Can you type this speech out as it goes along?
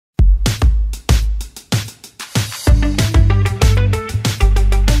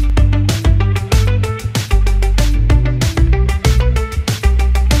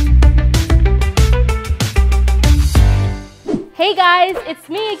It's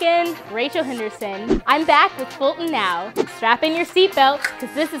me again, Rachel Henderson. I'm back with Fulton Now. Strap in your seatbelts,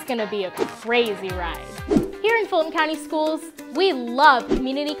 because this is gonna be a crazy ride. Here in Fulton County Schools, we love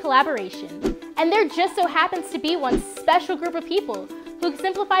community collaboration. And there just so happens to be one special group of people who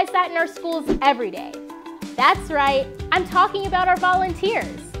exemplifies that in our schools every day. That's right, I'm talking about our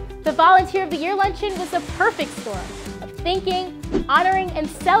volunteers. The Volunteer of the Year Luncheon was a perfect storm of thanking, honoring, and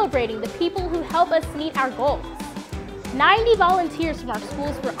celebrating the people who help us meet our goals. 90 volunteers from our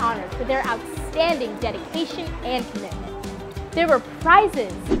schools were honored for their outstanding dedication and commitment. There were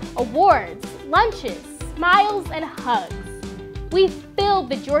prizes, awards, lunches, smiles, and hugs. We filled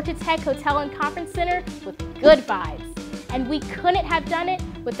the Georgia Tech Hotel and Conference Center with good vibes, and we couldn't have done it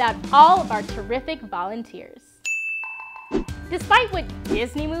without all of our terrific volunteers. Despite what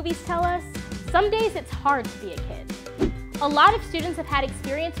Disney movies tell us, some days it's hard to be a kid. A lot of students have had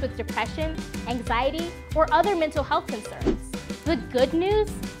experience with depression, anxiety, or other mental health concerns. The good news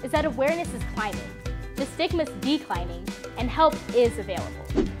is that awareness is climbing, the stigma is declining, and help is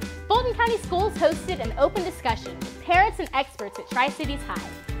available. Fulton County Schools hosted an open discussion with parents and experts at Tri-Cities High,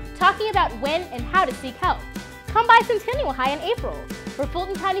 talking about when and how to seek help. Come by Centennial High in April, where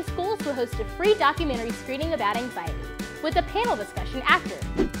Fulton County Schools will host a free documentary screening about anxiety, with a panel discussion after.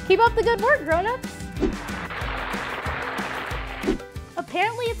 Keep up the good work, grown-ups!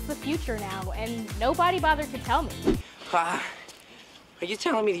 Apparently it's the future now, and nobody bothered to tell me. Are you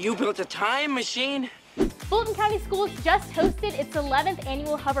telling me that you built a time machine? Fulton County Schools just hosted its 11th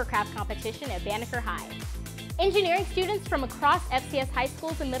annual hovercraft competition at Banneker High. Engineering students from across FCS high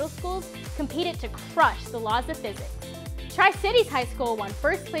schools and middle schools competed to crush the laws of physics. Tri-Cities High School won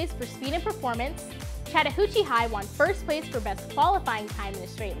first place for speed and performance, Chattahoochee High won first place for best qualifying time in a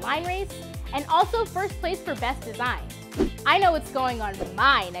straight line race, and also first place for best design. I know what's going on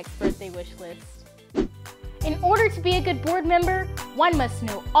my next birthday wish list. In order to be a good board member, one must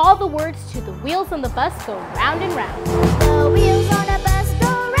know all the words to The Wheels on the Bus Go Round and Round. The wheels on the bus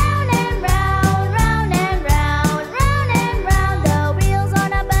go round and round, round and round, round and round. The wheels on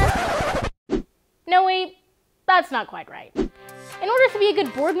the bus. No, wait, that's not quite right. In order to be a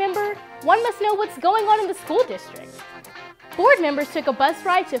good board member, one must know what's going on in the school district. Board members took a bus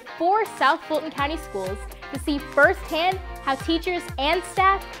ride to 4 South Fulton County schools to see firsthand how teachers and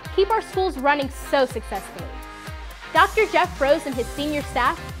staff keep our schools running so successfully. Dr. Jeff Rose and his senior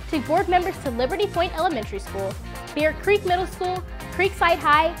staff took board members to Liberty Point Elementary School, Bear Creek Middle School, Creekside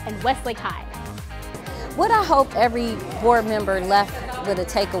High, and Westlake High. What I hope every board member left with a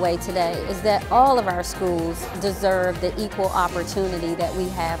takeaway today is that all of our schools deserve the equal opportunity that we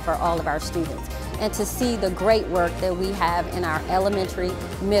have for all of our students, and to see the great work that we have in our elementary,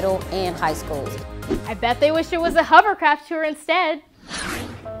 middle, and high schools. I bet they wish it was a hovercraft tour instead.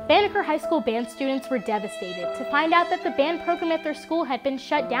 Banneker High School band students were devastated to find out that the band program at their school had been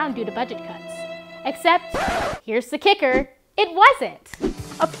shut down due to budget cuts. Except, here's the kicker, it wasn't.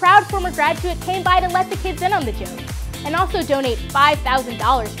 A proud former graduate came by to let the kids in on the joke, and also donate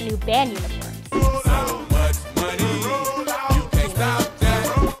 $5,000 for new band uniforms.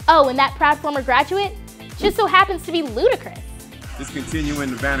 Oh, and that proud former graduate just so happens to be Ludacris. Just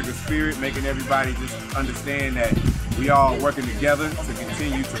continuing the Banneker spirit, making everybody just understand that we all working together to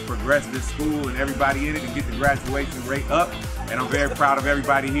continue to progress this school and everybody in it and get the graduation rate up. And I'm very proud of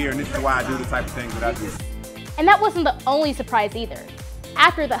everybody here, and this is why I do the type of things that I do. And that wasn't the only surprise either.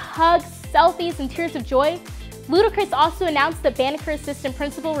 After the hugs, selfies, and tears of joy, Ludacris also announced that Banneker Assistant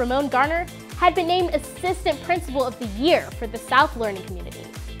Principal Ramon Garner had been named Assistant Principal of the Year for the South Learning Community.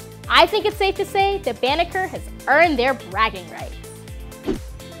 I think it's safe to say that Banneker has earned their bragging rights.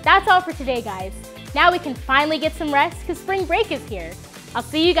 That's all for today, guys. Now we can finally get some rest because spring break is here. I'll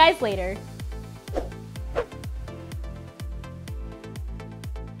see you guys later.